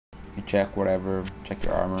You check whatever, check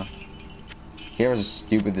your armor. Here was a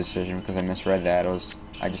stupid decision because I misread that.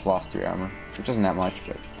 I just lost 3 armor, which isn't that much,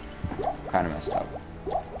 but kind of messed up.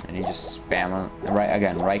 And you just spam it.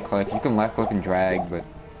 Right click. You can left click and drag, but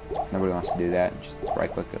nobody wants to do that. Just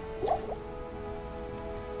right click it.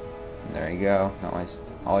 And there you go. Don't waste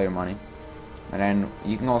all your money. And then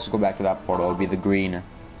you can also go back to that portal. It'll be the green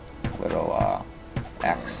little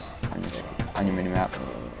X on your minimap.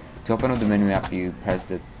 To open up the minimap, you press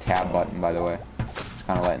the tab button, by the way. It's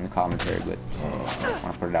kind of light in the commentary, but just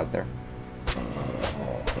want to put it out there.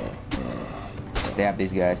 Stab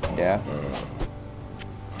these guys to death.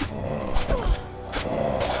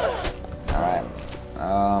 Alright.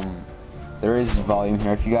 There is volume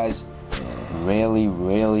here. If you guys really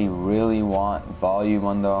want volume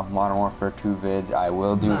on the Modern Warfare 2 vids, I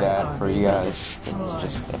will do that for you guys. It's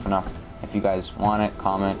just if you guys want it,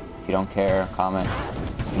 comment. If you don't care, comment.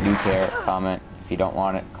 If you do care, comment. If you don't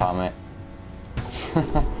want it, comment.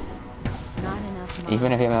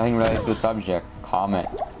 Even if you have nothing related to the subject, comment.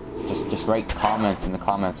 Just write comments in the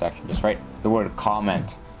comment section. Just write the word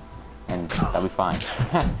comment, and that'll be fine.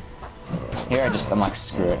 Here I'm like,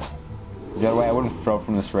 screw it. The other way, I wouldn't throw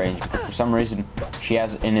from this range, but for some reason she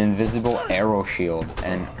has an invisible arrow shield,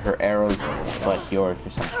 and her arrows deflect yours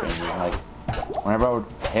for some strange reason. Like, whenever I would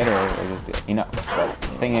hit her, it would be, you know. But the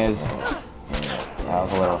thing is, that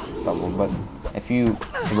was a little stumble. But if you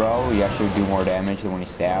throw, you actually do more damage than when you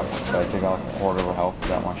stab. So I took out a quarter of her health with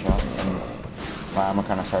that one shot, and my armor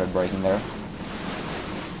kind of started breaking there.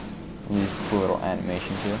 These cool little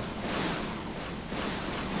animations here.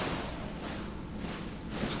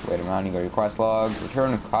 Just wait around, you go to your quest log,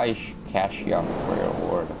 return to Cassia for your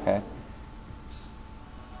reward, okay?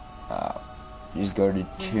 Just go to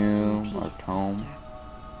Tomb or Tome.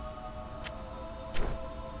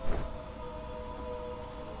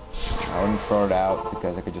 I wouldn't throw it out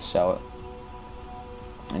because I could just sell it.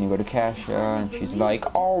 And you go to Cassia, and she's like,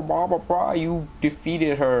 "Oh, blah, you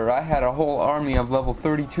defeated her. I had a whole army of level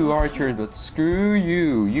 32 archers, but screw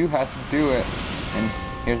you. You have to do it." And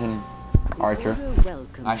here's an archer.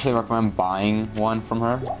 I actually recommend buying one from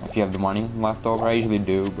her if you have the money left over. I usually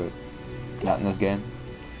do, but not in this game.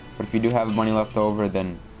 But if you do have money left over,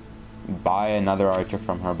 then buy another archer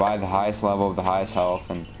from her. Buy the highest level of the highest health,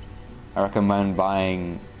 and I recommend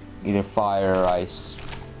buying either fire or ice.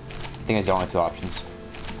 I think it's the only 2 options.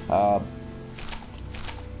 I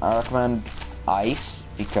recommend ice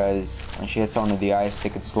because when she hits onto the ice,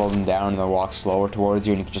 it could slow them down and they'll walk slower towards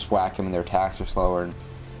you, and you can just whack them and their attacks are slower and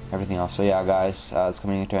everything else. So yeah, guys, it's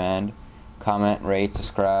coming to an end. Comment, rate,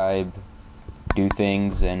 subscribe, do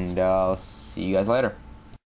things, and I'll see you guys later.